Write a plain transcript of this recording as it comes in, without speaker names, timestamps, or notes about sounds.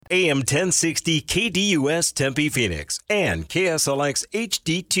AM 1060 KDUS Tempe Phoenix and KSLX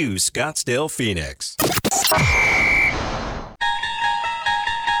HD2 Scottsdale Phoenix.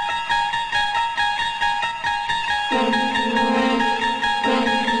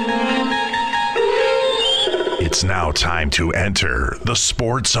 It's now time to enter the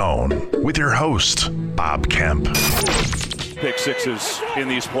Sports Zone with your host, Bob Kemp. Pick sixes in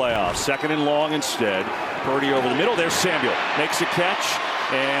these playoffs. Second and long instead. Purdy over the middle. There's Samuel. Makes a catch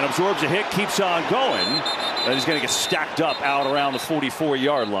and absorbs a hit. Keeps on going. And he's going to get stacked up out around the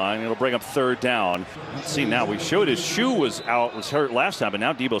 44-yard line. It'll bring up third down. Let's see now. We showed his shoe was hurt last time, but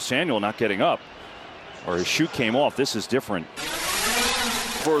now Deebo Samuel not getting up. Or his shoe came off. This is different.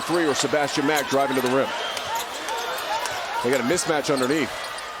 For a three or Sebastian Mack driving to the rim. They got a mismatch underneath.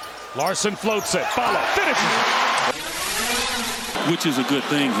 Larson floats it. Follow. Finishes. Which is a good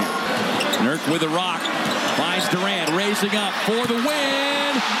thing here. Nurk with a rock. Finds Durant. Raising up for the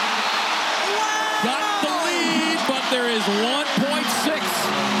win. Got the lead, but there is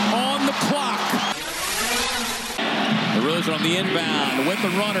 1.6 on the clock. DeRozan on the inbound with the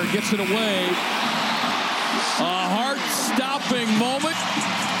runner. Gets it away. A heart-stopping moment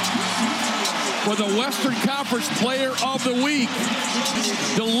for the Western Conference Player of the Week.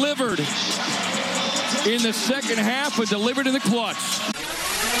 Delivered in the second half, but delivered in the clutch.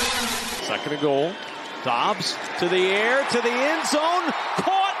 Second and goal. Dobbs to the air, to the end zone.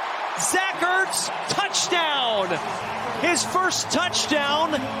 Caught. Zach Ertz. Touchdown. His first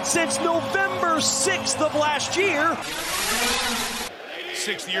touchdown since November 6th of last year.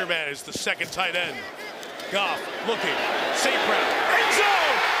 Sixth-year man is the second tight end. Goff looking. St. Brown. End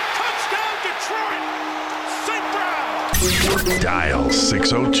zone. Touchdown Detroit. St. Brown. Dial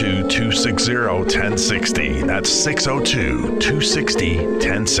 602-260-1060. That's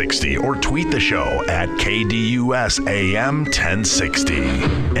 602-260-1060. Or tweet the show at KDUSAM 1060.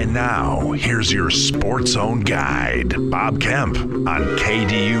 And now, here's your Sports Zone guide, Bob Kemp, on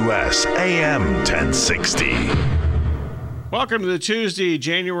KDUSAM 1060. Welcome to the Tuesday,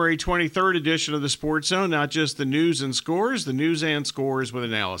 January 23rd edition of the Sports Zone. Not just the news and scores with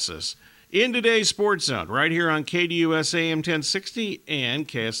analysis. In today's Sports Zone, right here on KDUS AM 1060 and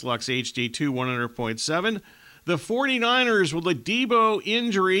KSLX HD2 100.7, the 49ers, will the Deebo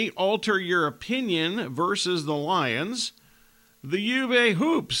injury alter your opinion versus the Lions? The UofA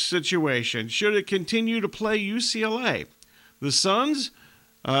hoops situation, should it continue to play UCLA? The Suns,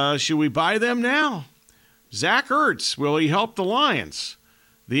 should we buy them now? Zach Ertz, will he help the Lions?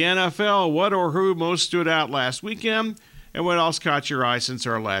 The NFL, what or who most stood out last weekend? And what else caught your eye since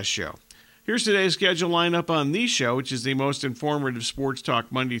our last show? Here's today's schedule lineup on the show, which is the most informative sports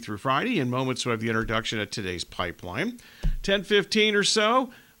talk Monday through Friday. In moments, we'll have the introduction of today's pipeline. 10:15 or so,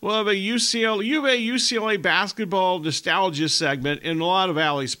 we'll have a UCLA basketball nostalgia segment and a lot of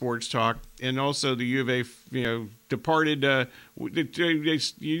Valley sports talk, and also the UofA, departed.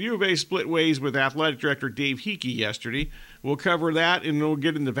 UofA split ways with athletic director Dave Hickey yesterday. We'll cover that, and we'll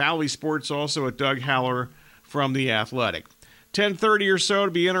get into Valley sports also with Doug Haller from The Athletic. 10:30 or so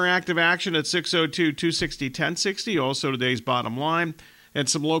to be interactive action at 602-260-1060. Also today's bottom line and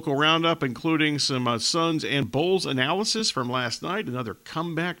some local roundup, including some Suns and Bulls analysis from last night. Another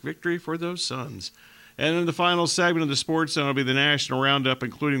comeback victory for those Suns. And then the final segment of the Sports Zone will be the national roundup,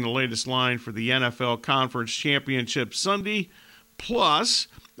 including the latest line for the NFL Conference Championship Sunday, plus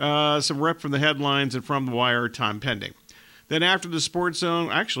some rep from the headlines and from the wire, time pending. Then after the Sports Zone,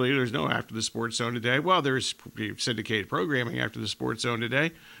 actually, there's no after the Sports Zone today. Well, there's syndicated programming after the Sports Zone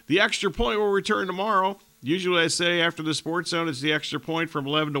today. The Extra Point will return tomorrow. Usually I say after the Sports Zone, it's the Extra Point from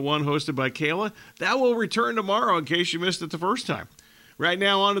 11 to 1, hosted by Kayla. That will return tomorrow in case you missed it the first time. Right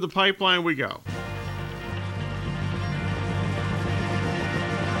now, onto the pipeline we go.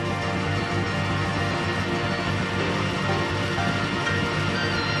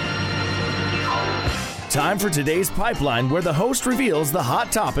 Time for today's pipeline, where the host reveals the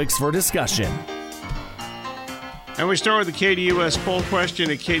hot topics for discussion. And we start with the KDUS poll question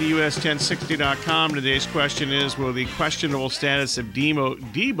at KDUS1060.com. Today's question is, will the questionable status of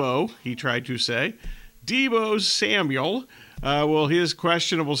Deebo Samuel, will his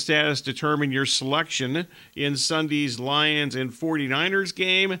questionable status determine your selection in Sunday's Lions and 49ers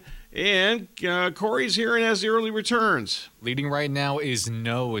game? And Corey's here and has the early returns. Leading right now is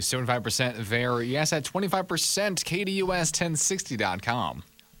no, 75% there. Yes, at 25%, KDUS1060.com.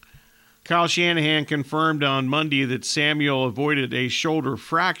 Kyle Shanahan confirmed on Monday that Samuel avoided a shoulder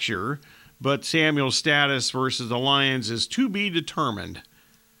fracture, but Samuel's status versus the Lions is to be determined.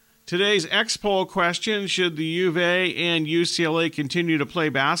 Today's X-Poll question, should the U of A and UCLA continue to play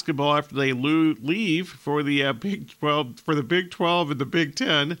basketball after they leave for the Big 12 and the Big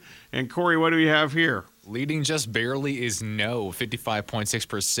 10? And Corey, what do we have here? Leading just barely is no,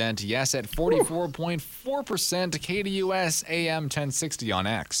 55.6%. Yes, at 44.4%. KDUS AM 1060 on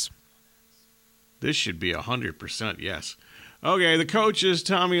X. This should be 100% yes. Okay, the coaches,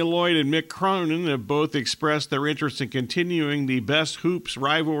 Tommy Lloyd and Mick Cronin, have both expressed their interest in continuing the best hoops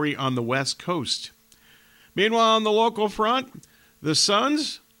rivalry on the West Coast. Meanwhile, on the local front, the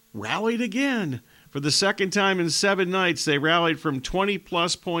Suns rallied again. For the second time in 7 nights, they rallied from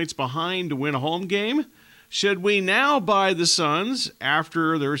 20-plus points behind to win a home game. Should we now buy the Suns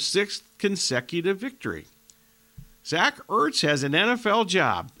after their 6th consecutive victory? Zach Ertz has an NFL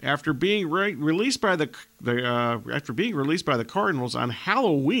job after being released by the Cardinals on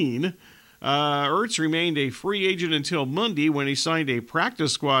Halloween. Ertz remained a free agent until Monday when he signed a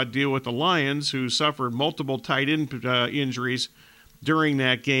practice squad deal with the Lions, who suffered multiple tight end injuries during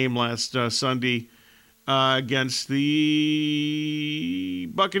that game last Sunday against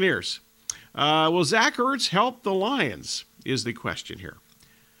the Buccaneers. Will Zach Ertz help the Lions is the question here.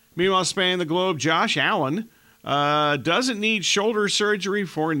 Meanwhile, spanning the globe, Josh Allen doesn't need shoulder surgery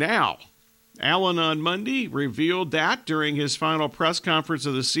for now. Allen on Monday revealed that during his final press conference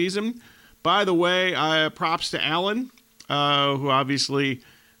of the season. By the way, props to Allen, who obviously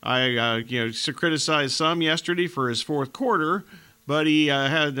I criticized some yesterday for his fourth quarter, but he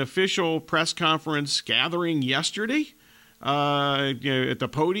had an official press conference gathering yesterday at the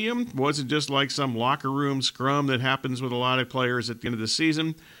podium. It wasn't just like some locker room scrum that happens with a lot of players at the end of the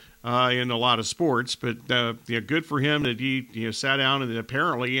season. In a lot of sports, but good for him that he sat down and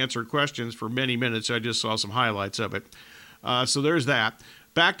apparently answered questions for many minutes. I just saw some highlights of it. So there's that.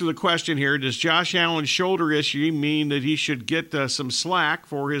 Back to the question here. Does Josh Allen's shoulder issue mean that he should get some slack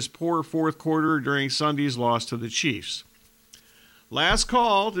for his poor fourth quarter during Sunday's loss to the Chiefs? Last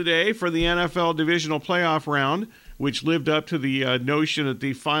call today for the NFL divisional playoff round, which lived up to the notion that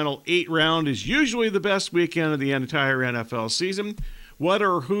the final 8 round is usually the best weekend of the entire NFL season. What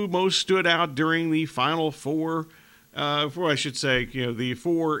or who most stood out during the final the 4 NFL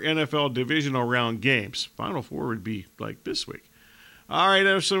divisional round games? Final 4 would be like this week. All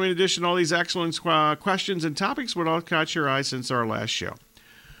right, so in addition to all these excellent questions and topics, what all caught your eye since our last show?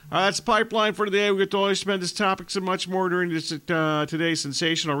 That's the pipeline for today. We get to always spend this topics and much more during this today's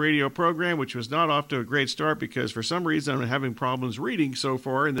sensational radio program, which was not off to a great start because for some reason I'm having problems reading so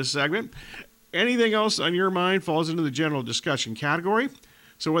far in this segment. Anything else on your mind falls into the general discussion category.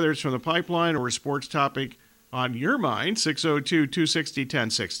 So whether it's from the pipeline or a sports topic on your mind,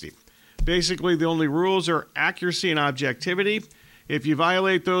 602-260-1060. Basically, the only rules are accuracy and objectivity. If you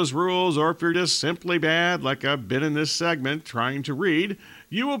violate those rules, or if you're just simply bad, like I've been in this segment trying to read,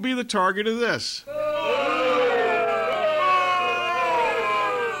 you will be the target of this.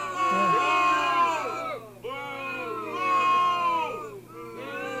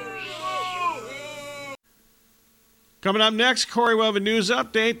 Coming up next, Corey will have a news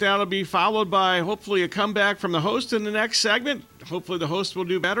update. That'll be followed by hopefully a comeback from the host in the next segment. Hopefully the host will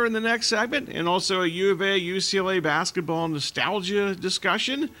do better in the next segment. And also a U of A UCLA basketball nostalgia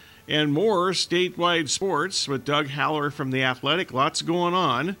discussion and more statewide sports with Doug Haller from The Athletic. Lots going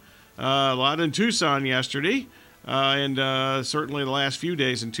on. A lot in Tucson yesterday. And certainly the last few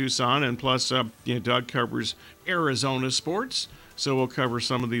days in Tucson. And plus, Doug covers Arizona sports. So we'll cover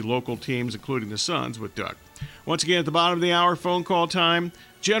some of the local teams, including the Suns, with Doug. Once again, at the bottom of the hour, phone call time.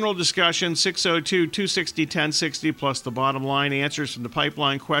 General discussion, 602-260-1060, plus the bottom line answers from the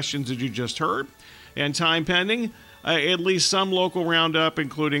pipeline questions that you just heard. And time pending, at least some local roundup,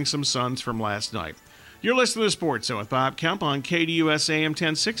 including some Suns from last night. You're listening to the Sports Zone with Bob Kemp on KDUS AM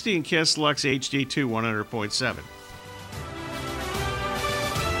 1060 and KISS Lux HD2 100.7.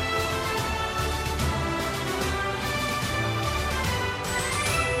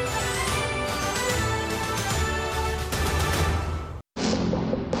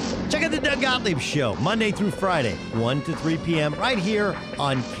 Show Monday through Friday, 1 to 3 p.m. right here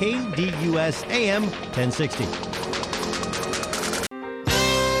on KDUS AM 1060.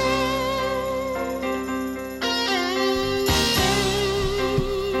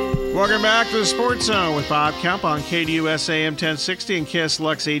 Welcome back to the Sports Zone with Bob Kemp on KDUS AM 1060 and KISS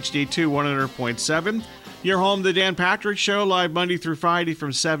Lux HD2 100.7. You're home to the Dan Patrick Show, live Monday through Friday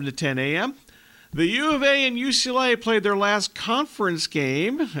from 7 to 10 a.m. The U of A and UCLA played their last conference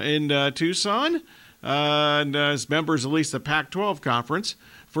game in Tucson, and as members at least the Pac-12 conference.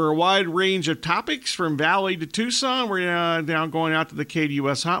 for a wide range of topics from Valley to Tucson. We're now going out to the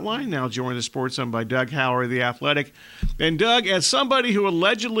KDUS hotline. Now joined the Sports Zone by Doug Howard of The Athletic. And Doug, as somebody who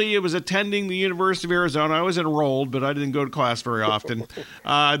allegedly was attending the University of Arizona, I was enrolled, but I didn't go to class very often.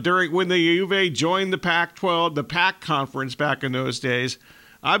 When the U of A joined the Pac-12, the PAC conference back in those days,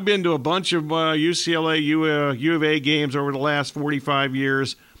 I've been to a bunch of UCLA, U of A games over the last 45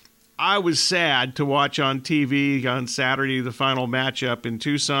 years. I was sad to watch on TV on Saturday the final matchup in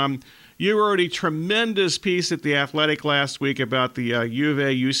Tucson. You wrote a tremendous piece at The Athletic last week about the U of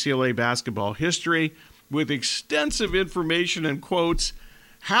A UCLA basketball history with extensive information and quotes.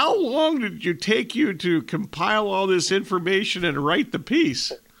 How long did it take you to compile all this information and write the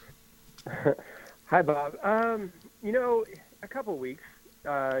piece? Hi, Bob. A couple weeks.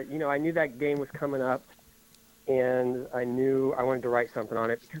 I knew that game was coming up. And I knew I wanted to write something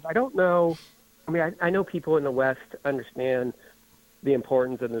on it because I don't know. I mean, I know people in the West understand the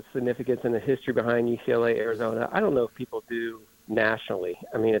importance and the significance and the history behind UCLA, Arizona. I don't know if people do nationally.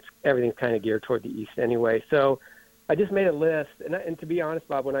 I mean, everything's kind of geared toward the East anyway. So I just made a list. And to be honest,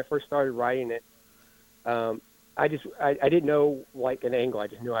 Bob, when I first started writing it, I didn't know like an angle. I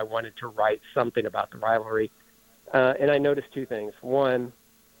just knew I wanted to write something about the rivalry. And I noticed two things. One,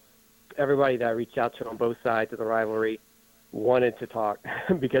 everybody that I reached out to on both sides of the rivalry wanted to talk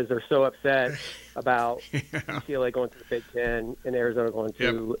because they're so upset about UCLA going to the Big Ten and Arizona going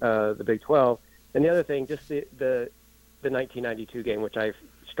to the Big 12. And the other thing, just the 1992 game, which I've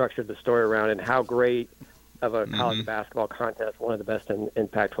structured the story around, and how great of a college basketball contest, one of the best in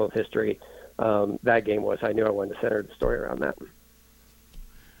Pac-12 history, that game was. I knew I wanted to center the story around that.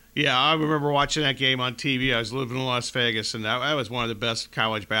 Yeah, I remember watching that game on TV. I was living in Las Vegas, and that was one of the best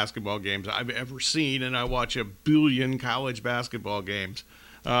college basketball games I've ever seen, and I watch a billion college basketball games.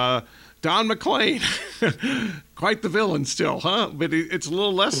 Don McClain, quite the villain still, huh? But it's a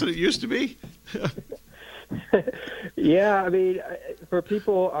little less than it used to be. Yeah, I mean, for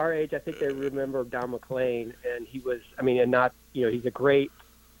people our age, I think they remember Don McClain, and he was, he's a great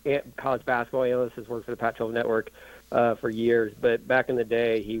college basketball analyst, has worked for the Pac-12 Network for years, but back in the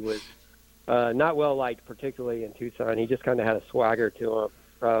day, he was not well liked, particularly in Tucson. He just kind of had a swagger to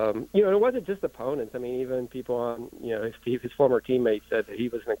him. It wasn't just opponents. I mean, even people on, his former teammates said that he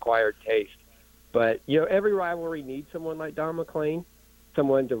was an acquired taste. But, every rivalry needs someone like Don McClain,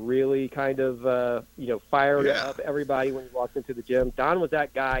 someone to really kind of, fire up everybody when he walks into the gym. Don was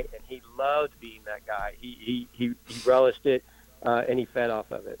that guy, and he loved being that guy. He relished it, and he fed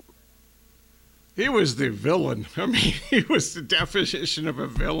off of it. He was the villain. I mean, he was the definition of a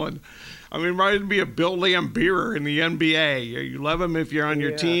villain. I mean, reminded me of Bill Laimbeer in the NBA. You love him if you're on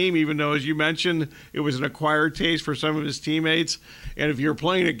your team, even though, as you mentioned, it was an acquired taste for some of his teammates. And if you're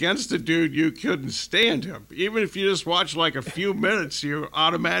playing against the dude, you couldn't stand him. Even if you just watched like a few minutes, you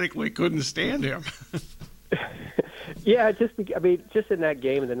automatically couldn't stand him. Yeah, just in that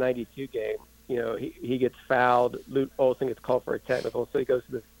game, in the 92 game, he gets fouled. Lute Olson gets called for a technical, so he goes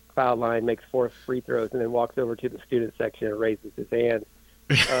to the foul line, makes 4 free throws, and then walks over to the student section and raises his hand.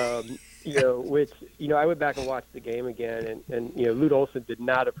 Which I went back and watched the game again, and Lute Olson did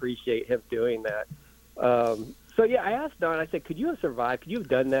not appreciate him doing that. I asked Don, I said, could you have survived? Could you have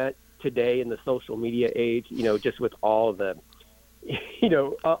done that today in the social media age, just with all the,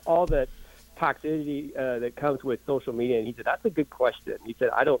 all the toxicity that comes with social media? And he said, that's a good question. He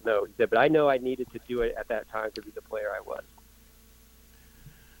said, I don't know. He said, but I know I needed to do it at that time to be the player I was.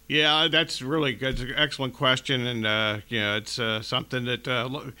 Yeah, that's really good. It's an excellent question, and it's something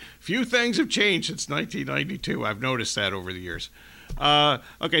that few things have changed since 1992. I've noticed that over the years.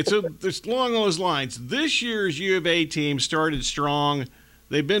 Okay, so along those lines, this year's U of A team started strong.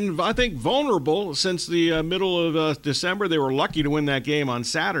 They've been, I think, vulnerable since the middle of December. They were lucky to win that game on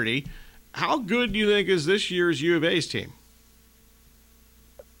Saturday. How good do you think is this year's U of A's team?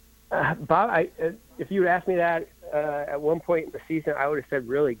 Bob, if you had asked me that at one point in the season, I would have said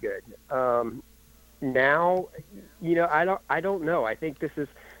really good. Now, I don't know. I think this is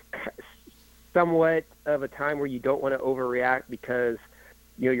somewhat of a time where you don't want to overreact because,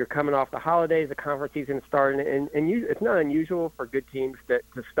 you're coming off the holidays, the conference season is starting, and it's not unusual for good teams to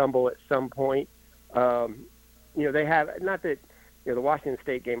stumble at some point. They have, not that, the Washington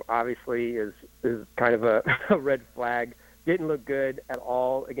State game obviously is kind of a red flag. Didn't look good at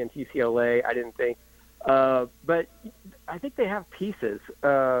all against UCLA, I didn't think. But I think they have pieces,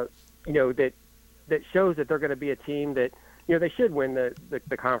 that shows that they're going to be a team that, they should win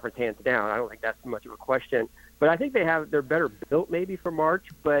the conference hands down. I don't think that's much of a question. But I think they're better built maybe for March,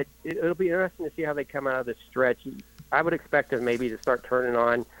 but it'll be interesting to see how they come out of this stretch. I would expect them maybe to start turning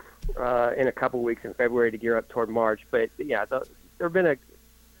on in a couple weeks in February to gear up toward March. But, yeah, there have been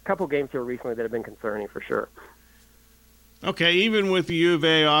couple games here recently that have been concerning for sure. Okay, even with the U of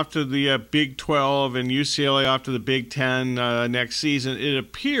A off to the Big 12 and UCLA off to the Big 10 next season, it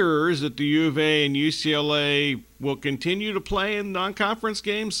appears that the U of A and UCLA will continue to play in non-conference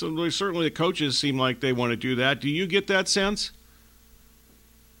games. So certainly the coaches seem like they want to do that. Do you get that sense?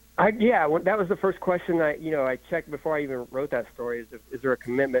 That was the first question I checked before I even wrote that story. Is there a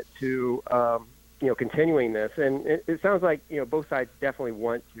commitment to continuing this? And it sounds like both sides definitely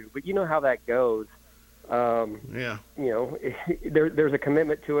want to, but you know how that goes. There's a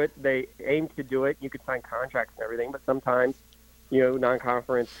commitment to it. They aim to do it. You could sign contracts and everything, but sometimes,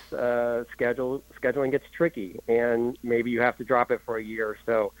 non-conference scheduling gets tricky, and maybe you have to drop it for a year or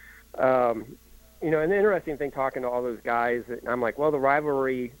so. And the interesting thing, talking to all those guys, I'm like, well, the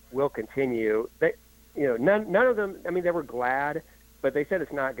rivalry will continue. None of them. I mean, they were glad, but they said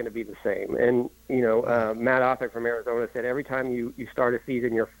it's not going to be the same. And Matt Othick from Arizona said every time you start a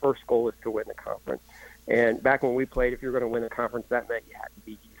season, your first goal is to win the conference. And back when we played, if you were going to win the conference, that meant you had to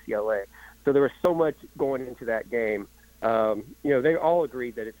beat UCLA. So there was so much going into that game. They all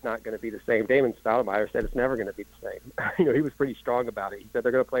agreed that it's not going to be the same. Damon Stoudemire said it's never going to be the same. He was pretty strong about it. He said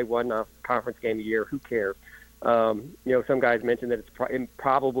they're going to play one conference game a year. Who cares? Some guys mentioned that it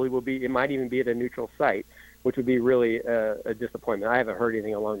probably will be. It might even be at a neutral site, which would be really a disappointment. I haven't heard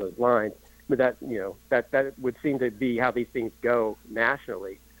anything along those lines, but that would seem to be how these things go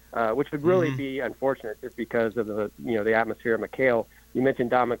nationally. Which would really be unfortunate just because of the atmosphere of McHale. You mentioned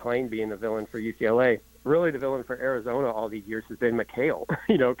Don McClain being the villain for UCLA. Really, the villain for Arizona all these years has been McHale.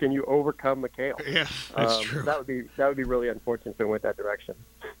 Can you overcome McHale? Yeah, that's true. That would be really unfortunate if it went that direction.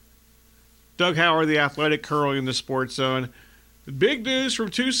 Doug Howard, the Athletic, curling in the Sports Zone. Big news from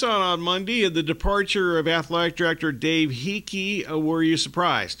Tucson on Monday and the departure of Athletic Director Dave Hickey. Were you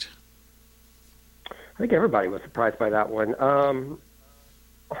surprised? I think everybody was surprised by that one.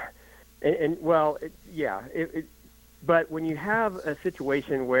 But when you have a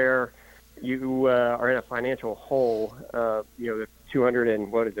situation where you are in a financial hole, the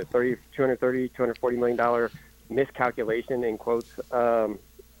 $240 million miscalculation in quotes,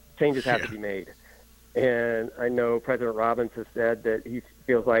 changes have to be made. And I know President Robbins has said that he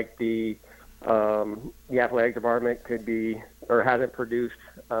feels like the athletic department could be or hasn't produced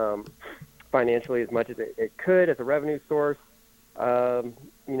financially as much as it could as a revenue source.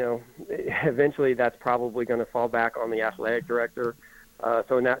 Eventually that's probably going to fall back on the athletic director.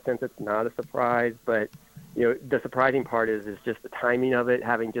 So in that sense, it's not a surprise. But, the surprising part is just the timing of it,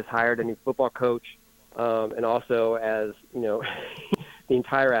 having just hired a new football coach, and also as, the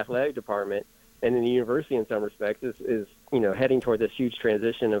entire athletic department and in the university in some respects is heading toward this huge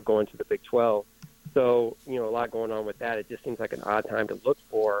transition of going to the Big 12. So, a lot going on with that. It just seems like an odd time to look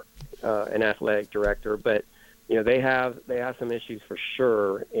for an athletic director. But, they have some issues for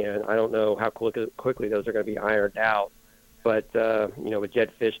sure, and I don't know how quickly those are going to be ironed out. But, with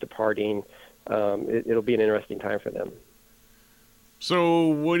Jed Fish departing, it'll be an interesting time for them. So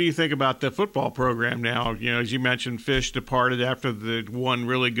what do you think about the football program now? As you mentioned, Fish departed after the one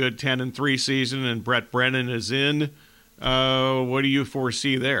really good 10-3 season, and Brett Brennan is in. What do you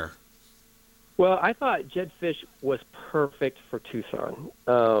foresee there? Well, I thought Jed Fish was perfect for Tucson.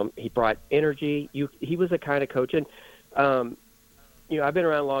 He brought energy. He was the kind of coach, and I've been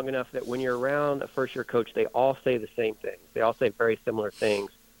around long enough that when you're around a first-year coach, they all say the same things. They all say very similar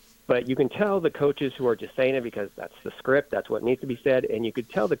things. But you can tell the coaches who are just saying it because that's the script, that's what needs to be said, and you could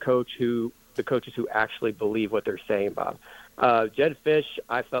tell the coaches who actually believe what they're saying, Bob. Jed Fish,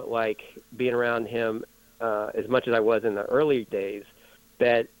 I felt like being around him as much as I was in the early days,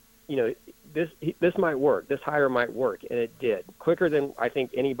 that this might work, this hire might work, and it did quicker than I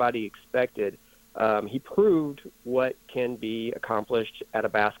think anybody expected. He proved what can be accomplished at a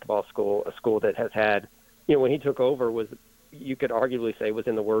basketball school, a school that has had, when he took over, was, you could arguably say, was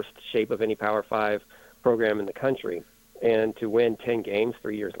in the worst shape of any Power 5 program in the country. And to win 10 games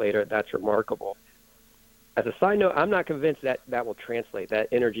 3 years later, that's remarkable. As a side note, I'm not convinced that will translate. That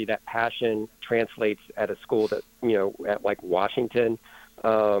energy, that passion translates at a school that, at like Washington,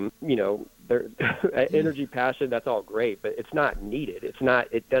 energy, passion, that's all great, but it's not needed.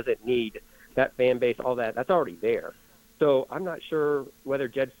 It doesn't need that fan base, all that. That's already there. So I'm not sure whether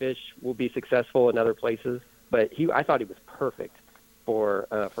Jed Fish will be successful in other places, but I thought he was perfect for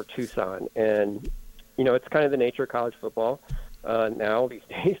Tucson. And, it's kind of the nature of college football now these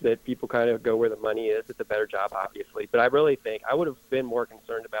days that people kind of go where the money is. It's a better job, obviously. But I really think I would have been more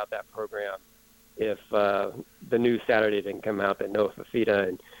concerned about that program if the news Saturday didn't come out that Noah Fafita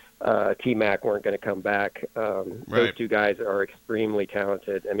and T-Mac weren't going to come back. Right. Those two guys are extremely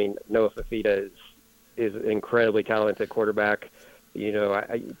talented. I mean, Noah Fafita is an incredibly talented quarterback.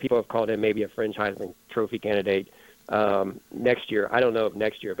 People have called him maybe a fringe Heisman Trophy candidate next year. I don't know if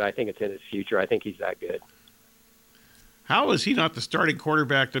next year, but I think it's in his future. I think he's that good. How is he not the starting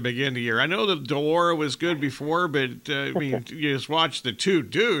quarterback to begin the year? I know that Delora was good before, but you just watch the two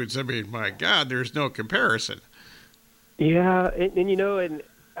dudes. I mean, my God, there's no comparison. Yeah, and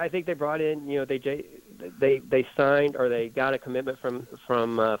I think they brought in, they signed or they got a commitment from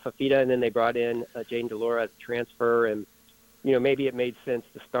Fafita, and then they brought in Jaden Delora as a transfer, and maybe it made sense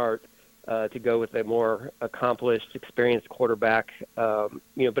to start to go with a more accomplished, experienced quarterback.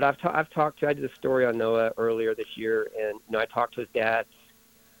 But I've talked to. I did a story on Noah earlier this year, and I talked to his dad.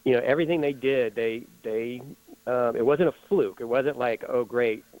 Everything they did, they it wasn't a fluke. It wasn't like, oh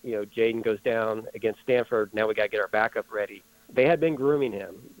great, Jaden goes down against Stanford. Now we got to get our backup ready. They had been grooming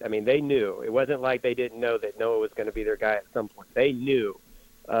him. I mean, they knew. It wasn't like they didn't know that Noah was going to be their guy at some point. They knew.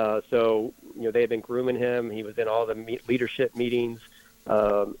 So they had been grooming him. He was in all the leadership meetings.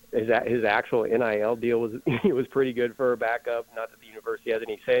 His actual NIL deal was pretty good for a backup. Not that the university has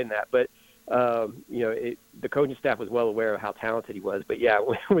any say in that, but the coaching staff was well aware of how talented he was. But yeah,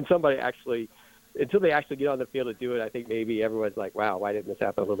 when somebody until they actually get on the field to do it, I think maybe everyone's like, wow, why didn't this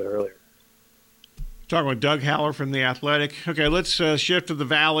happen a little bit earlier? Talking with Doug Haller from The Athletic. Okay, let's shift to the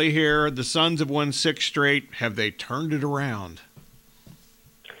Valley here. The Suns have won 6 straight. Have they turned it around?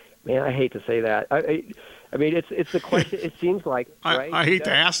 Man, I hate to say that. I mean, it's the question. It seems like, right? I hate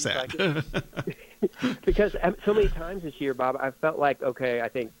to ask that. Because so many times this year, Bob, I felt like, okay, I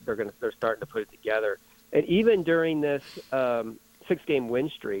think they're starting to put it together. And even during this 6-game win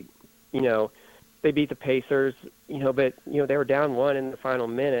streak, they beat the Pacers, but they were down 1 in the final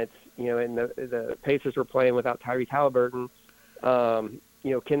minutes, and the Pacers were playing without Tyrese Halliburton.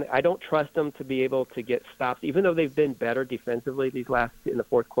 I don't trust them to be able to get stops, even though they've been better defensively in the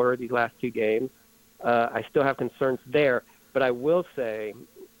fourth quarter, these last 2 games. I still have concerns there, but I will say,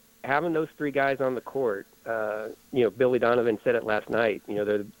 having those 3 guys on the court, Billy Donovan said it last night.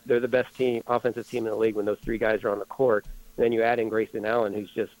 They're the best offensive team in the league when those 3 guys are on the court. And then you add in Grayson Allen, who's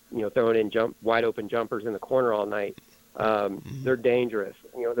just throwing in wide open jumpers in the corner all night. They're dangerous.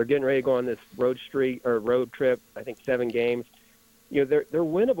 They're getting ready to go on this road trip. I think 7 games. They're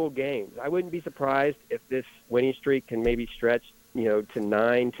winnable games. I wouldn't be surprised if this winning streak can maybe stretch to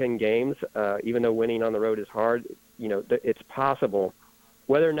 9-10 games, even though winning on the road is hard. It's possible.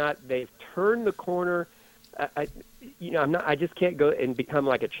 Whether or not they've turned the corner, I just can't go and become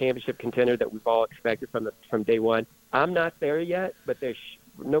like a championship contender that we've all expected from day one. I'm not there yet, but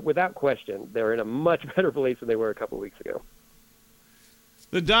without question, they're in a much better place than they were a couple of weeks ago.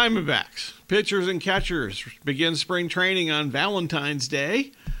 The Diamondbacks, pitchers and catchers, begin spring training on Valentine's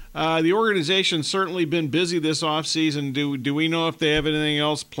Day. The organization's certainly been busy this offseason. Do we know if they have anything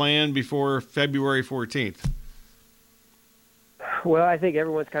else planned before February 14th? Well, I think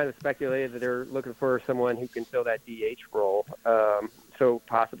everyone's kind of speculated that they're looking for someone who can fill that DH role, so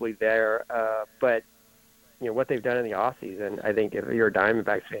possibly there. But what they've done in the offseason, I think if you're a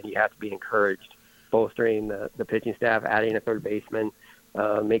Diamondbacks fan, you have to be encouraged, bolstering the pitching staff, adding a third baseman,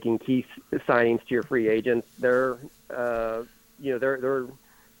 making key signings to your free agents. They're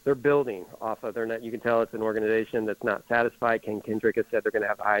building off of. They're not. You can tell it's an organization that's not satisfied. Ken Kendrick has said they're going to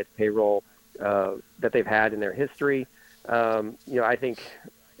have the highest payroll that they've had in their history. I think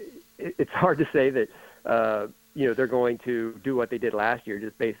it's hard to say that they're going to do what they did last year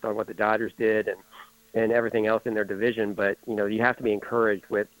just based on what the Dodgers did and everything else in their division. But you have to be encouraged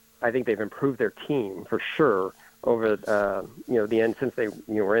with. I think they've improved their team for sure over the end since they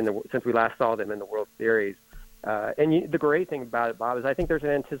since we last saw them in the World Series. And the great thing about it, Bob, is I think there's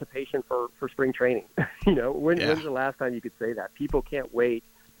an anticipation for spring training. When's the last time you could say that? People can't wait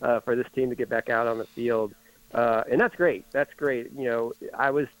for this team to get back out on the field. And that's great. That's great.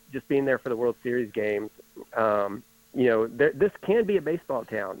 I was just being there for the World Series games. This can be a baseball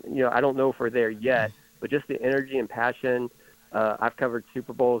town. I don't know if we're there yet, but just the energy and passion. I've covered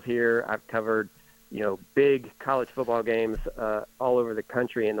Super Bowls here. I've covered, big college football games all over the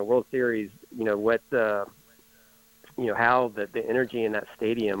country. And the World Series, how the energy in that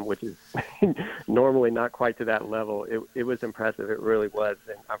stadium, which is normally not quite to that level, it was impressive. It really was.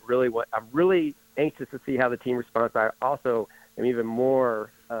 And I'm really anxious to see how the team responds. I also am even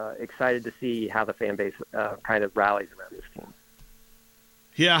more excited to see how the fan base kind of rallies around this team.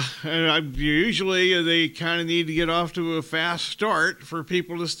 Yeah, usually they kind of need to get off to a fast start for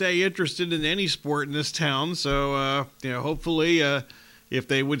people to stay interested in any sport in this town. So, hopefully if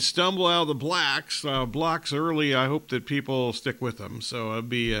they would stumble out of the blocks early, I hope that people stick with them. So that'll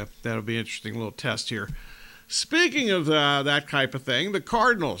be an interesting little test here. Speaking of that type of thing, the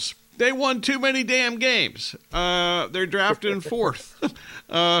Cardinals, they won too many damn games. They're drafted in fourth.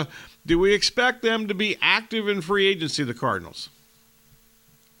 Do we expect them to be active in free agency, the Cardinals?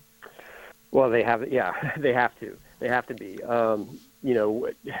 Well, they have to. They have to be.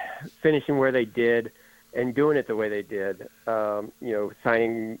 Finishing where they did and doing it the way they did,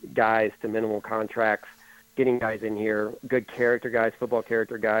 signing guys to minimal contracts, getting guys in here, good character guys, football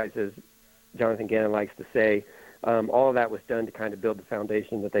character guys, as Jonathan Gannon likes to say. All of that was done to kind of build the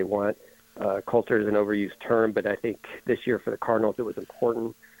foundation that they want. Culture is an overused term, but I think this year for the Cardinals it was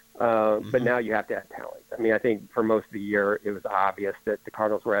important. But now you have to add talent. I mean, I think for most of the year it was obvious that the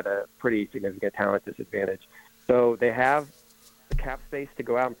Cardinals were at a pretty significant talent disadvantage. So they have the cap space to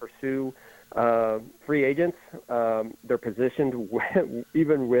go out and pursue free agents. They're positioned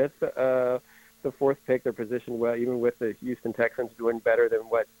even with the fourth pick. They're positioned well, even with the Houston Texans doing better than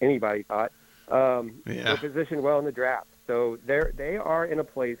what anybody thought. They're positioned well in the draft. So they are in a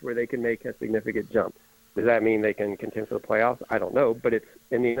place where they can make a significant jump. Does that mean they can contend for the playoffs? I don't know, but it's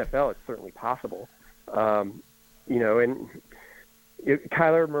in the NFL. It's certainly possible. And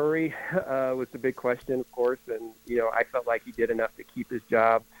Kyler Murray was the big question, of course, and I felt like he did enough to keep his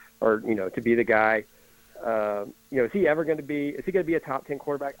job, or to be the guy. Is he ever going to be? Is he going to be a top 10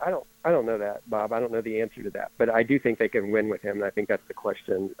 quarterback? I don't know that, Bob. I don't know the answer to that, but I do think they can win with him, and I think that's the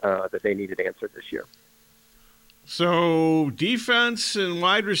question that they needed answered this year. So defense and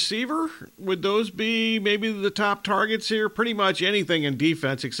wide receiver, would those be maybe the top targets here? Pretty much anything in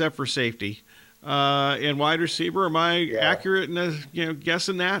defense except for safety. And wide receiver, am I accurate in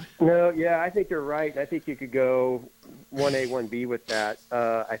guessing that? No, I think you're right. I think you could go 1A, 1B with that.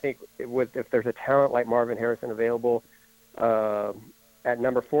 I think if there's a talent like Marvin Harrison available at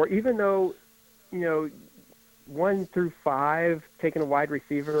number 4, even though 1 through 5 taking a wide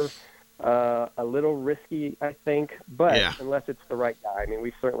receiver. A little risky, I think, but unless it's the right guy. I mean,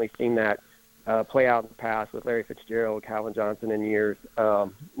 we've certainly seen that play out in the past with Larry Fitzgerald, Calvin Johnson in years.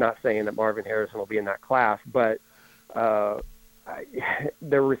 Not saying that Marvin Harrison will be in that class, but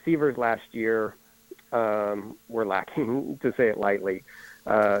their receivers last year were lacking, to say it lightly.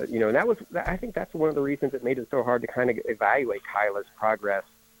 And I think that's one of the reasons it made it so hard to kind of evaluate Kyler's progress.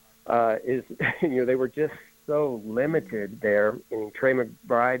 Is they were just so limited there. I mean, Trey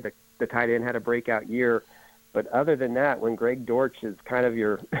McBride, the tight end, had a breakout year, but other than that, when Greg Dortch is kind of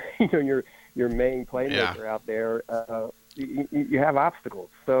your main playmaker out there, you have obstacles.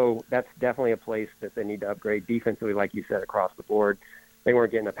 So that's definitely a place that they need to upgrade defensively, like you said, across the board. They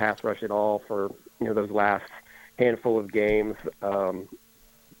weren't getting a pass rush at all for those last handful of games.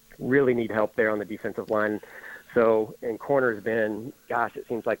 Really need help there on the defensive line. So, and corner's been, it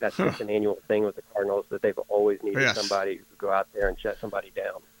seems like that's just an annual thing with the Cardinals, that they've always needed somebody to go out there and shut somebody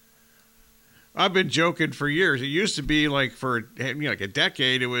down. I've been joking for years. It used to be like for like a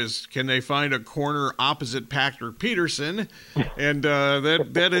decade, it was, can they find a corner opposite Patrick Peterson? And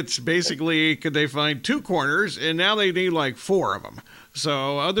then it's basically, could they find 2 corners? And now they need like 4 of them.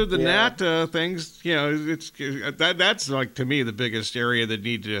 So other than that, things, that's like, to me, the biggest area they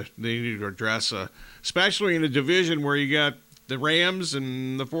need to address, especially in a division where you got the Rams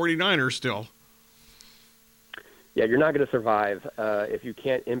and the 49ers still. Yeah, you're not going to survive if you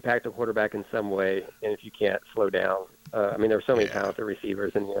can't impact a quarterback in some way, and if you can't slow down. I mean, there are so many talented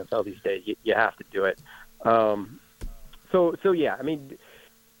receivers in the NFL these days. You have to do it. So yeah, I mean,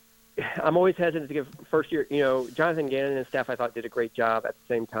 I'm always hesitant to give first year. Jonathan Gannon and staff, I thought, did a great job. At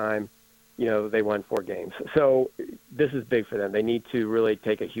the same time, they won 4 games. So this is big for them. They need to really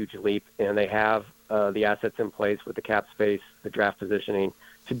take a huge leap, and they have the assets in place with the cap space, the draft positioning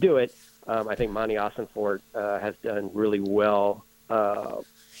to do it. I think Monty Ossenfort has done really well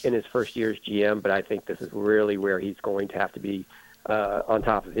in his first year as GM, but I think this is really where he's going to have to be on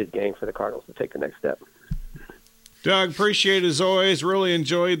top of his game for the Cardinals to take the next step. Doug, appreciate it as always. Really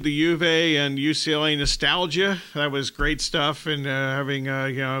enjoyed the UofA and UCLA nostalgia. That was great stuff, and having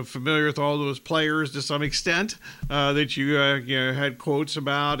familiar with all those players to some extent that you had quotes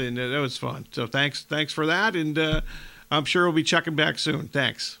about, and that was fun. So thanks for that, and I'm sure we'll be checking back soon.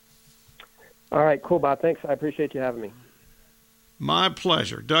 Thanks. All right, cool, Bob. Thanks. I appreciate you having me. My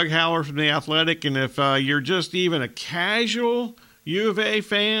pleasure. Doug Haller from The Athletic, and if you're just even a casual UofA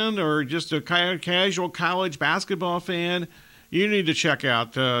fan or just a casual college basketball fan, you need to check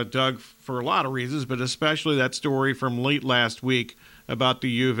out Doug for a lot of reasons, but especially that story from late last week about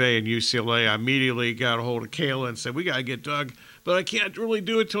the UofA and UCLA. I immediately got a hold of Kayla and said, we got to get Doug, but I can't really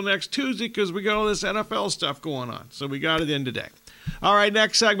do it till next Tuesday because we got all this NFL stuff going on. So we got it in today. All right,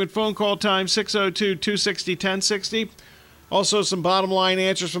 next segment, phone call time, 602-260-1060. Also, some bottom line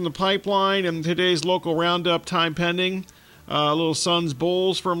answers from the pipeline and today's local roundup, time pending. little Suns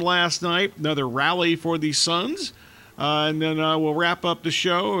Bulls from last night. Another rally for the Suns. And then we'll wrap up the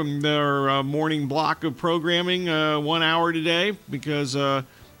show and our morning block of programming 1 hour today because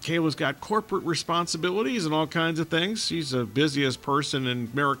Kayla's got corporate responsibilities and all kinds of things. She's the busiest person in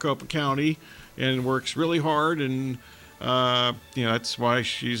Maricopa County and works really hard. And, that's why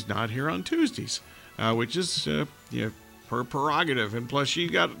she's not here on Tuesdays, which is her prerogative. And plus, she's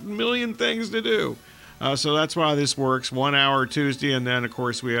got a million things to do. So that's why this works. 1 hour Tuesday. And then, of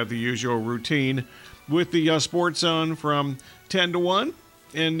course, we have the usual routine with the Sports Zone from 10 to 1,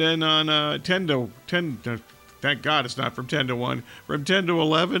 and then on 10 to, thank God it's not from 10 to 1, from 10 to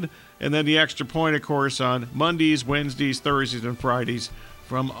 11, and then the Extra Point, of course, on Mondays, Wednesdays, Thursdays, and Fridays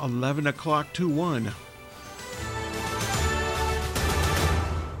from 11 o'clock to 1.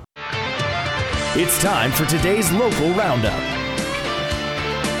 It's time for today's local roundup.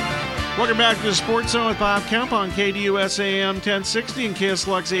 Welcome back to the Sports Zone with Bob Kemp on KDUS AM 1060 and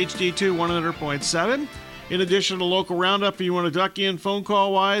KSLX HD2 100.7. In addition to local roundup, if you want to duck in phone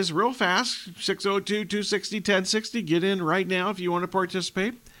call-wise real fast, 602-260-1060. Get in right now if you want to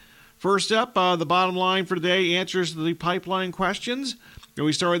participate. First up, the bottom line for today, answers to the pipeline questions. And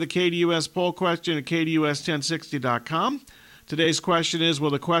we start with the KDUS poll question at KDUS1060.com. Today's question is, will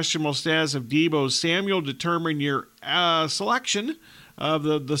the questionable status of Deebo Samuel determine your selection of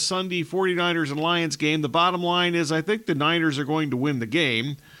the Sunday 49ers and Lions game? The bottom line is I think the Niners are going to win the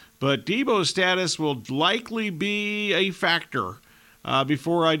game, but Deebo's status will likely be a factor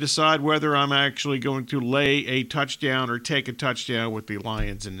before I decide whether I'm actually going to lay a touchdown or take a touchdown with the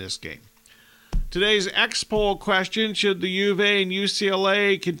Lions in this game. Today's X-Poll question, should the UofA and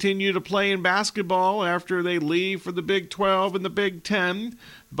UCLA continue to play in basketball after they leave for the Big 12 and the Big 10?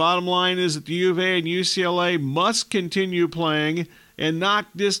 The bottom line is that the UofA and UCLA must continue playing and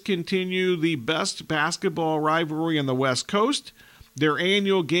not discontinue the best basketball rivalry on the West Coast. Their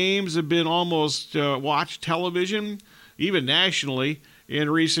annual games have been almost watched television, even nationally, in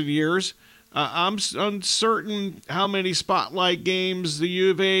recent years. I'm uncertain how many spotlight games the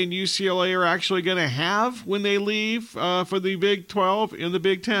U of A and UCLA are actually going to have when they leave for the Big 12 and the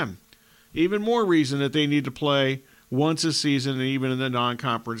Big 10. Even more reason that they need to play once a season, and even in the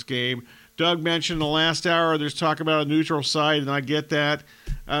non-conference game. Doug mentioned in the last hour there's talk about a neutral site, and I get that.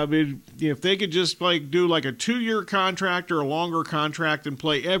 I mean, if they could just do like a 2-year contract or a longer contract and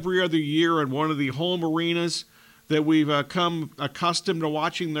play every other year in one of the home arenas that we've come accustomed to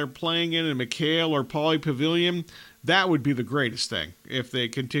watching they're playing in McHale or Pauley Pavilion, that would be the greatest thing if they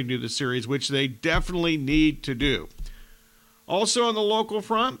continue the series, which they definitely need to do. Also on the local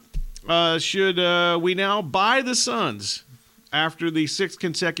front, should we now buy the Suns after the 6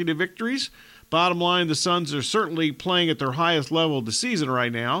 consecutive victories? Bottom line, the Suns are certainly playing at their highest level of the season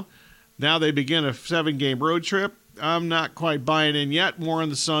right now. Now they begin a 7-game road trip. I'm not quite buying in yet. More on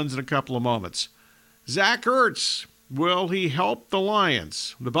the Suns in a couple of moments. Zach Ertz, will he help the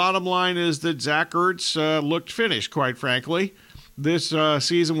Lions? The bottom line is that Zach Ertz looked finished, quite frankly. This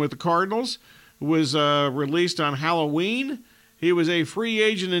season with the Cardinals was released on Halloween. He was a free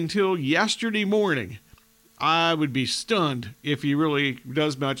agent until yesterday morning. I would be stunned if he really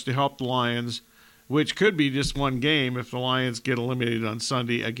does much to help the Lions, which could be just one game if the Lions get eliminated on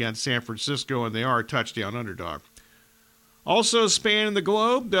Sunday against San Francisco, and they are a touchdown underdog. Also spanning the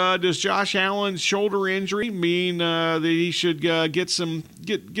globe, does Josh Allen's shoulder injury mean that he should get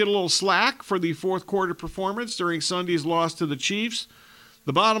a little slack for the fourth quarter performance during Sunday's loss to the Chiefs?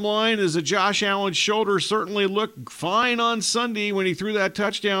 The bottom line is that Josh Allen's shoulder certainly looked fine on Sunday when he threw that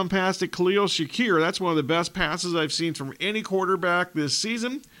touchdown pass to Khalil Shakir. That's one of the best passes I've seen from any quarterback this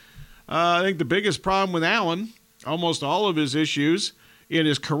season. I think the biggest problem with Allen, almost all of his issues in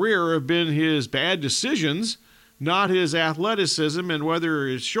his career have been his bad decisions, not his athleticism and whether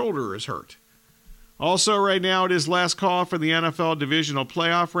his shoulder is hurt. Also, right now, it is last call for the NFL Divisional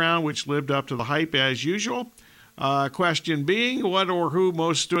Playoff Round, which lived up to the hype as usual. Question being, what or who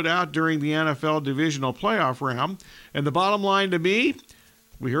most stood out during the NFL Divisional Playoff Round? And the bottom line to me,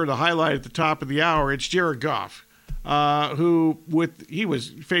 we heard a highlight at the top of the hour, it's Jared Goff, he was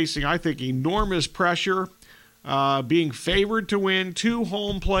facing, I think, enormous pressure, being favored to win 2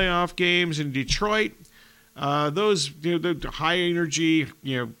 home playoff games in Detroit. The high energy,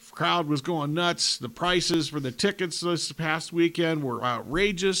 crowd was going nuts. The prices for the tickets this past weekend were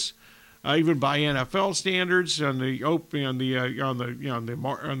outrageous, even by NFL standards on the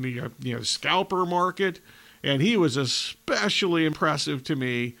scalper market. And he was especially impressive to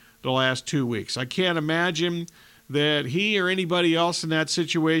me the last 2 weeks. I can't imagine that he or anybody else in that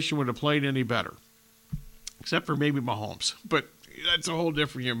situation would have played any better, except for maybe Mahomes. But that's a whole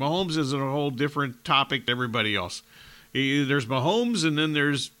different year. Mahomes is a whole different topic to everybody else. There's Mahomes, and then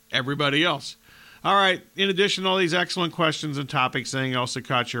there's everybody else. All right, in addition to all these excellent questions and topics, anything else that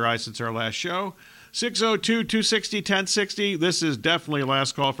caught your eye since our last show? 602-260-1060. This is definitely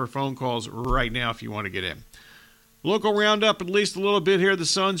last call for phone calls right now if you want to get in. Local roundup, at least a little bit here. The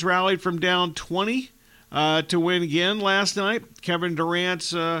Suns rallied from down 20 to win again last night. Kevin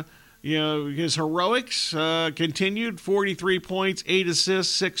Durant's, his heroics continued. 43 points, 8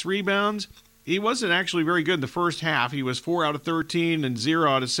 assists, 6 rebounds. He wasn't actually very good in the first half. He was 4 out of 13 and 0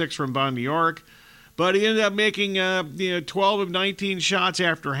 out of 6 from behind the arc. But he ended up making 12 of 19 shots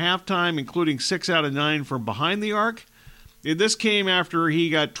after halftime, including 6 out of 9 from behind the arc. This came after he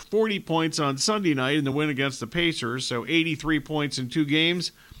got 40 points on Sunday night in the win against the Pacers, so 83 points in 2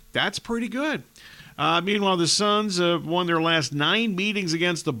 games. That's pretty good. Meanwhile, the Suns have won their last 9 meetings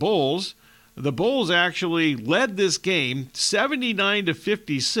against the Bulls. The Bulls actually led this game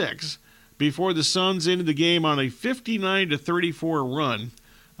 79-56 before the Suns ended the game on a 59-34 run.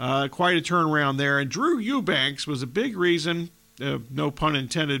 Quite a turnaround there. And Drew Eubanks was a big reason, no pun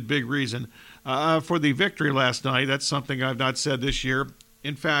intended, big reason, for the victory last night. That's something I've not said this year.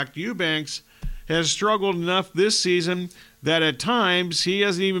 In fact, Eubanks has struggled enough this season that at times he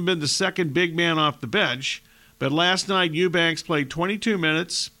hasn't even been the second big man off the bench. But last night, Eubanks played 22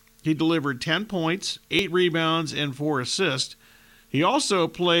 minutes. He delivered 10 points, 8 rebounds, and 4 assists. He also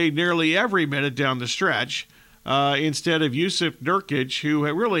played nearly every minute down the stretch instead of Jusuf Nurkic, who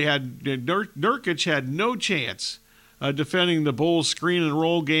really Nurkic had no chance defending the Bulls' screen and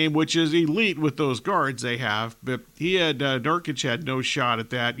roll game, which is elite with those guards they have. But Nurkic had no shot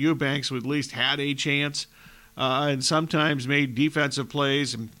at that. Eubanks at least had a chance and sometimes made defensive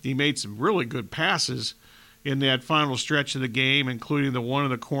plays. And he made some really good passes in that final stretch of the game, including the one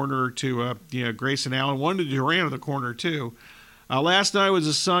in the corner to Grayson Allen, one to Durant in the corner too. Last night was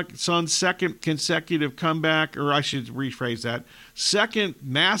the Suns' second consecutive comeback, or I should rephrase that, second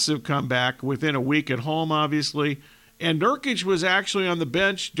massive comeback within a week at home, obviously. And Nurkic was actually on the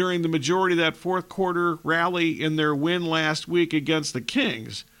bench during the majority of that fourth quarter rally in their win last week against the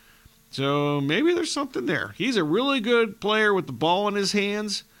Kings. So maybe there's something there. He's a really good player with the ball in his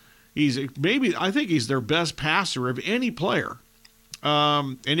hands. I think he's their best passer of any player.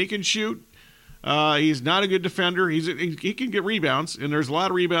 And he can shoot. He's not a good defender. He can get rebounds, and there's a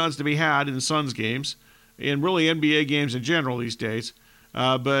lot of rebounds to be had in Suns games, and really NBA games in general these days.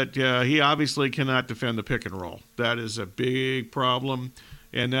 But he obviously cannot defend the pick and roll. That is a big problem,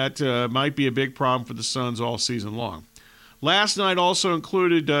 and that might be a big problem for the Suns all season long. Last night also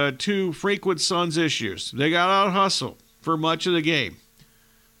included 2 frequent Suns issues. They got out-hustled for much of the game.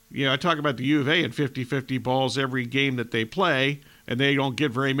 I talk about the UofA and 50-50 balls every game that they play, and they don't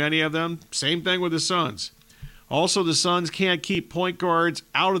get very many of them. Same thing with the Suns. Also, the Suns can't keep point guards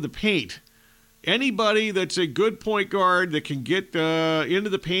out of the paint. Anybody that's a good point guard that can get into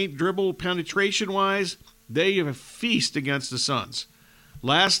the paint, dribble penetration-wise, they have a feast against the Suns.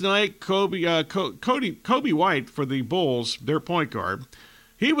 Last night, Kobe White for the Bulls, their point guard,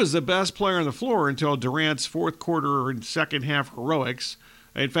 he was the best player on the floor until Durant's fourth quarter and second half heroics.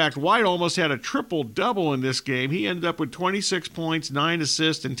 In fact, White almost had a triple-double in this game. He ended up with 26 points, 9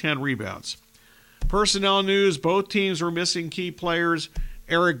 assists, and 10 rebounds. Personnel news, both teams were missing key players.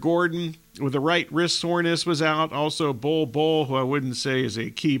 Eric Gordon, with the right wrist soreness, was out. Also, Bull, who I wouldn't say is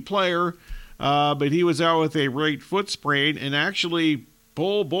a key player, but he was out with a right foot sprain. And actually,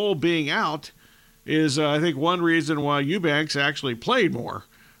 Bull being out is, I think, one reason why Eubanks actually played more.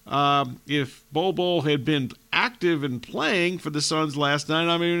 If Bull had been active and playing for the Suns last night,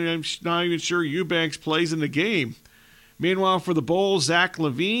 I'm not even sure Eubanks plays in the game. Meanwhile, for the Bulls, Zach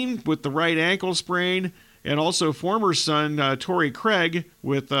LaVine with the right ankle sprain, and also former Sun Torrey Craig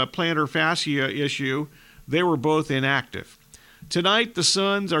with plantar fascia issue, they were both inactive. Tonight, the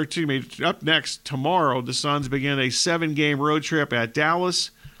Suns up next tomorrow. The Suns begin a 7-game road trip at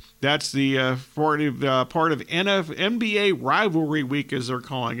Dallas. That's the part of NBA Rivalry Week, as they're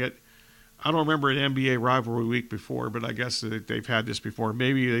calling it. I don't remember an NBA Rivalry Week before, but I guess they've had this before.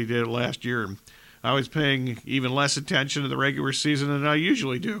 Maybe they did it last year. And I was paying even less attention to the regular season than I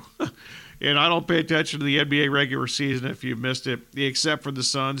usually do. And I don't pay attention to the NBA regular season if you missed it, except for the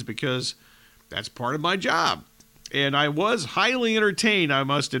Suns, because that's part of my job. And I was highly entertained, I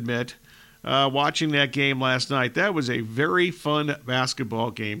must admit, watching that game last night. That was a very fun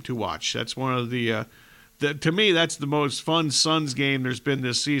basketball game to watch. That's one of to me, that's the most fun Suns game there's been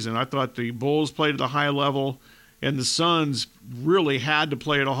this season. I thought the Bulls played at a high level, and the Suns really had to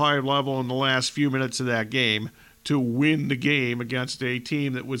play at a high level in the last few minutes of that game to win the game against a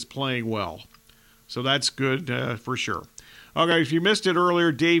team that was playing well. So that's good for sure. Okay, if you missed it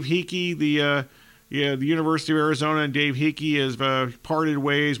earlier, Dave Hickey, the the University of Arizona and Dave Hickey has parted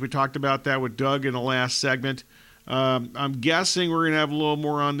ways. We talked about that with Doug in the last segment. I'm guessing we're going to have a little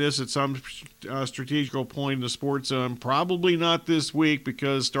more on this at some strategical point in the Sports Zone. Probably not this week,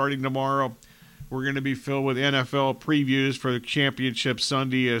 because starting tomorrow, we're going to be filled with NFL previews for the Championship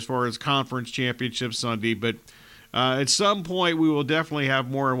Sunday as far as Conference Championship Sunday. But at some point, we will definitely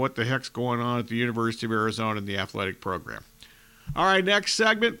have more on what the heck's going on at the University of Arizona and the athletic program. All right, next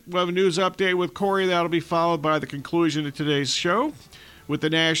segment, we'll have a news update with Corey. That'll be followed by the conclusion of today's show with the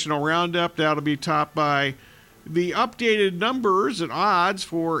National Roundup. That'll be topped by the updated numbers and odds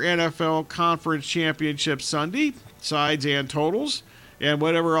for NFL Conference Championship Sunday, sides and totals, and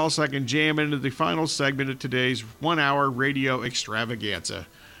whatever else I can jam into the final segment of today's 1-hour radio extravaganza.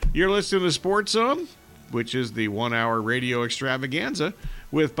 You're listening to Sports Zone, which is the 1-hour radio extravaganza,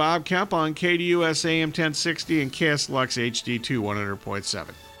 with Bob Kemp on KDUS AM 1060 and KSLX HD2 100.7.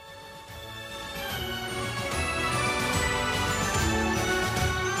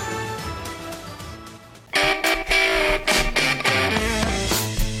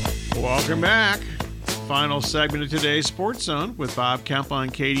 Welcome back. Final segment of today's Sports Zone with Bob Kemp on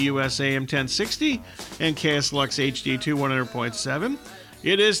KDUS AM 1060 and KSLX HD2 100.7.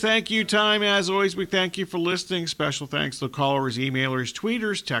 It is thank you time. As always, we thank you for listening. Special thanks to callers, emailers,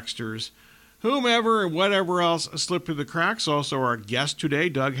 tweeters, texters, whomever and whatever else slipped through the cracks. Also our guest today,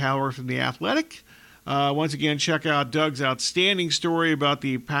 Doug Hauer from The Athletic. Once again, check out Doug's outstanding story about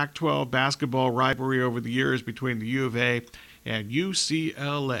the Pac-12 basketball rivalry over the years between the U of A and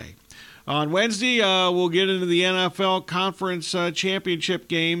UCLA. On Wednesday, we'll get into the NFL Conference Championship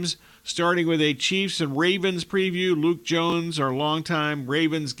games, starting with a Chiefs and Ravens preview. Luke Jones, our longtime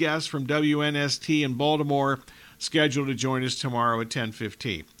Ravens guest from WNST in Baltimore, scheduled to join us tomorrow at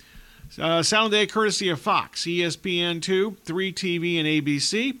 10:15. Sound day courtesy of Fox, ESPN2, 3TV, and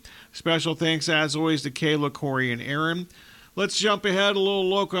ABC. Special thanks, as always, to Kayla, Corey, and Aaron. Let's jump ahead a little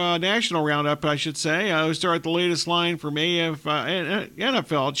local national roundup, I should say. We'll start at the latest line from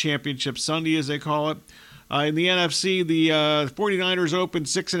NFL Championship Sunday, as they call it. In the NFC, the 49ers opened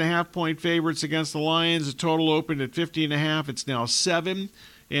 6.5-point favorites against the Lions. The total opened at 50.5. It's now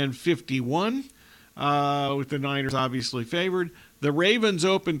 7-51, with the Niners obviously favored. The Ravens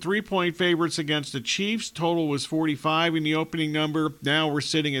opened 3-point favorites against the Chiefs. Total was 45 in the opening number. Now we're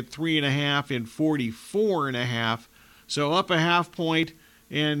sitting at 3.5 and 44.5. So up a half point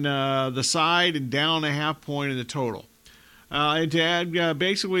in the side and down a half point in the total. And to add,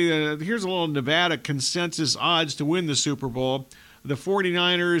 basically, here's a little Nevada consensus odds to win the Super Bowl. The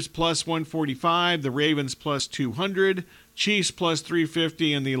 49ers plus 145, the Ravens plus 200, Chiefs plus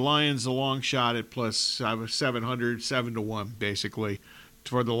 350, and the Lions the long shot at plus 700, 7-1, basically,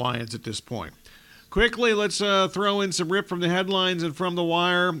 for the Lions at this point. Quickly, let's throw in some rip from the headlines and from the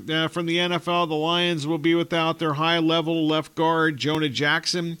wire. From the NFL, the Lions will be without their high-level left guard, Jonah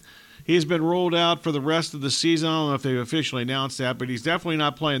Jackson. He's been ruled out for the rest of the season. I don't know if they've officially announced that, but he's definitely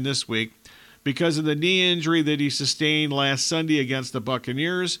not playing this week because of the knee injury that he sustained last Sunday against the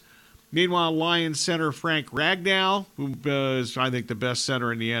Buccaneers. Meanwhile, Lions center Frank Ragnow, who is, I think, the best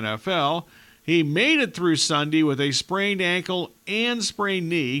center in the NFL, he made it through Sunday with a sprained ankle and sprained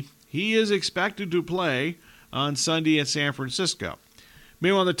knee. He is expected to play on Sunday at San Francisco.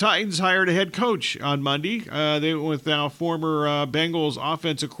 Meanwhile, the Titans hired a head coach on Monday. They went with now former Bengals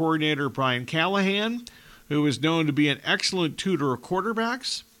offensive coordinator Brian Callahan, who is known to be an excellent tutor of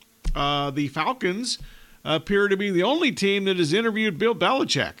quarterbacks. The Falcons appear to be the only team that has interviewed Bill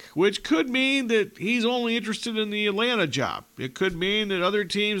Belichick, which could mean that he's only interested in the Atlanta job. It could mean that other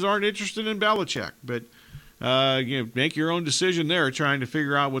teams aren't interested in Belichick, but make your own decision there, trying to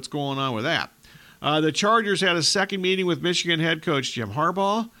figure out what's going on with that. The Chargers had a second meeting with Michigan head coach Jim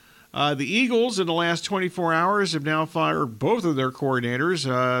Harbaugh. The Eagles, in the last 24 hours, have now fired both of their coordinators.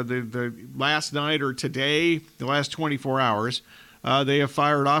 The last night or today, the last 24 hours, they have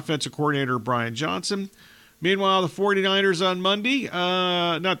fired offensive coordinator Brian Johnson. Meanwhile, the 49ers on Monday,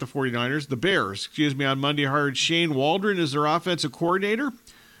 the Bears, on Monday hired Shane Waldron as their offensive coordinator,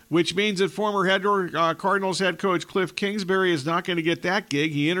 which means that former Cardinals head coach Cliff Kingsbury is not going to get that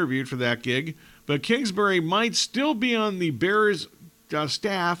gig. He interviewed for that gig. But Kingsbury might still be on the Bears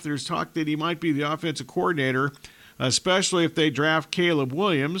staff. There's talk that he might be the offensive coordinator, especially if they draft Caleb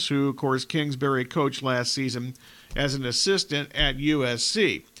Williams, who, of course, Kingsbury coached last season as an assistant at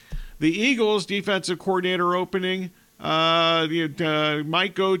USC. The Eagles' defensive coordinator opening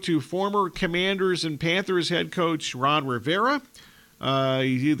might go to former Commanders and Panthers head coach Ron Rivera.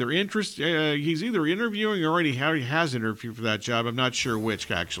 He's either interviewing or already has interviewed for that job. I'm not sure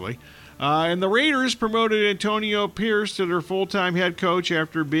which, actually. And the Raiders promoted Antonio Pierce to their full-time head coach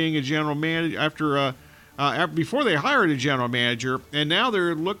after being a general manager, before they hired a general manager. And now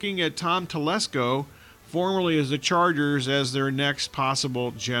they're looking at Tom Telesco, formerly as the Chargers, as their next possible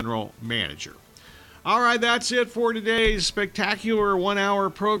general manager. All right, that's it for today's spectacular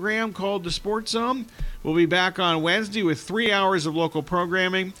one-hour program called The Sports Zone. We'll be back on Wednesday with 3 hours of local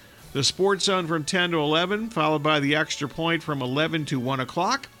programming. The Sports Zone from 10 to 11, followed by the Extra Point from 11 to 1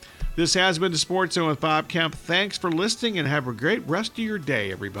 o'clock. This has been The Sports Zone with Bob Kemp. Thanks for listening, and have a great rest of your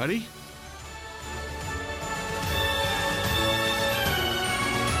day, everybody.